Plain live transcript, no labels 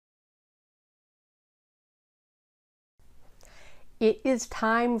It is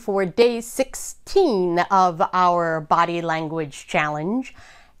time for day 16 of our body language challenge.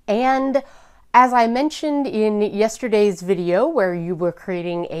 And as I mentioned in yesterday's video where you were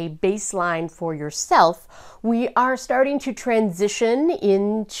creating a baseline for yourself, we are starting to transition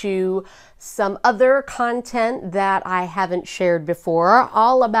into some other content that I haven't shared before,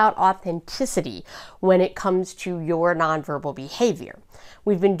 all about authenticity when it comes to your nonverbal behavior.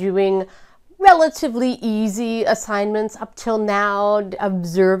 We've been doing relatively easy assignments up till now,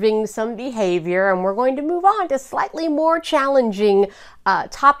 observing some behavior, and we're going to move on to slightly more challenging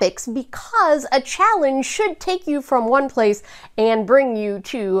topics, because a challenge should take you from one place and bring you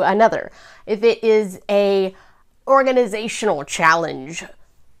to another. If it is a organizational challenge,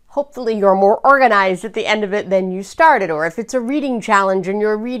 hopefully you're more organized at the end of it than you started. Or if it's a reading challenge and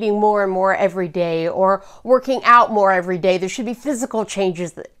you're reading more and more every day or working out more every day, there should be physical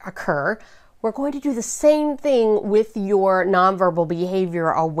changes that occur. We're going to do the same thing with your nonverbal behavior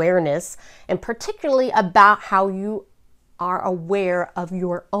awareness, and particularly about how you are aware of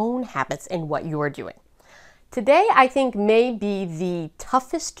your own habits and what you are doing. Today, I think, may be the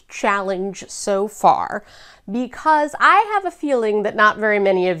toughest challenge so far, because I have a feeling that not very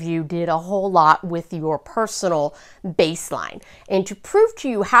many of you did a whole lot with your personal baseline. And to prove to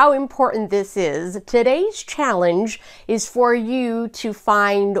you how important this is, today's challenge is for you to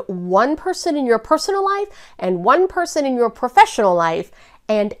find one person in your personal life and one person in your professional life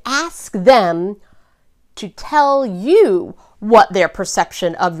and ask them to tell you what their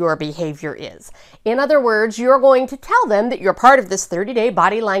perception of your behavior is. In other words, you're going to tell them that you're part of this 30-day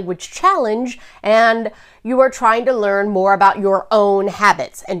body language challenge and you are trying to learn more about your own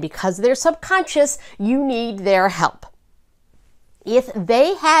habits. And because they're subconscious, you need their help. If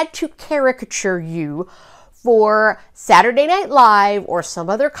they had to caricature you for Saturday Night Live or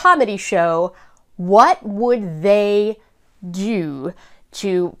some other comedy show, what would they do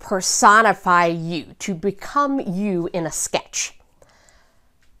to personify you, to become you in a sketch?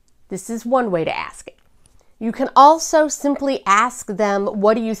 This is one way to ask it. You can also simply ask them,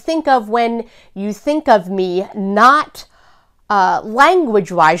 what do you think of when you think of me? Not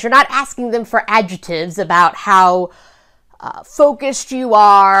language-wise. You're not asking them for adjectives about how focused you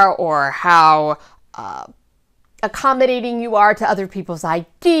are or how accommodating you are to other people's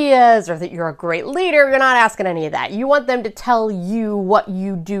ideas, or that you're a great leader. You're not asking any of that. You want them to tell you what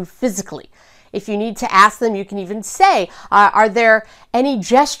you do physically. If you need to ask them, you can even say, are there any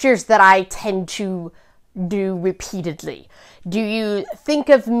gestures that I tend to do repeatedly? Do you think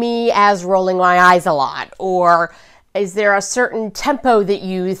of me as rolling my eyes a lot? Or is there a certain tempo that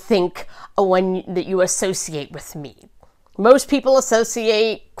you think that you associate with me? Most people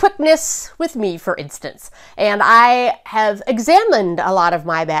associate quickness with me, for instance, and I have examined a lot of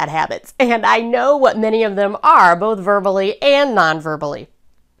my bad habits, and I know what many of them are, both verbally and non-verbally.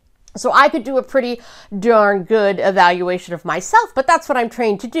 So I could do a pretty darn good evaluation of myself, but that's what I'm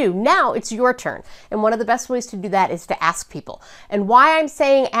trained to do. Now it's your turn. And one of the best ways to do that is to ask people. And why I'm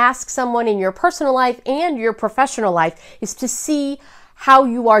saying ask someone in your personal life and your professional life is to see how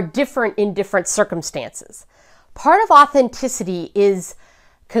you are different in different circumstances. Part of authenticity is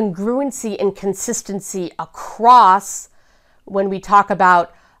congruency and consistency across, when we talk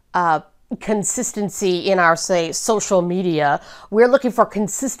about consistency in our, say, social media, we're looking for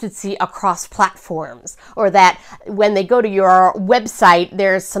consistency across platforms, or that when they go to your website,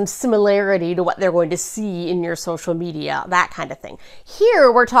 there's some similarity to what they're going to see in your social media, that kind of thing.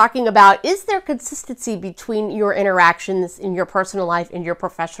 Here, we're talking about, is there consistency between your interactions in your personal life and your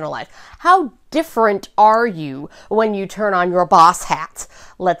professional life? How different are you when you turn on your boss hat,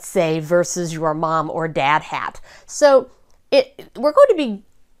 let's say, versus your mom or dad hat? So we're going to be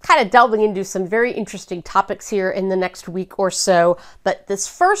kind of delving into some very interesting topics here in the next week or so. But this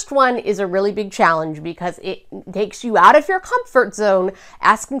first one is a really big challenge because it takes you out of your comfort zone,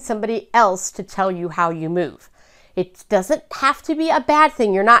 asking somebody else to tell you how you move. It doesn't have to be a bad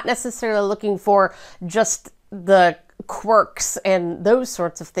thing. You're not necessarily looking for just the quirks and those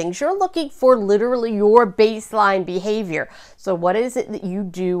sorts of things. You're looking for literally your baseline behavior. So what is it that you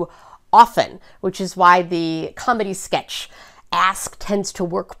do often? Which is why the comedy sketch ask tends to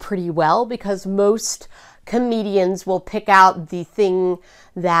work pretty well, because most comedians will pick out the thing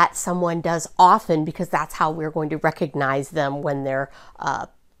that someone does often, because that's how we're going to recognize them when they're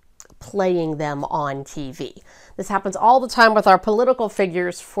playing them on TV. This happens all the time with our political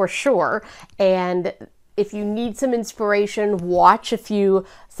figures, for sure. And if you need some inspiration, watch a few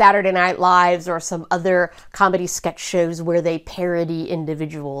Saturday Night Lives or some other comedy sketch shows where they parody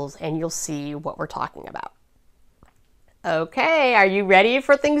individuals, and you'll see what we're talking about. Okay, are you ready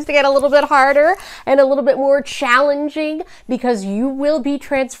for things to get a little bit harder and a little bit more challenging? Because you will be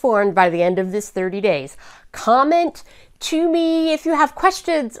transformed by the end of this 30 days. Comment to me if you have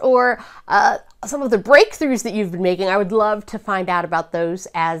questions or some of the breakthroughs that you've been making. I would love to find out about those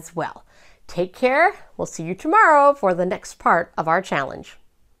as well. Take care. We'll see you tomorrow for the next part of our challenge.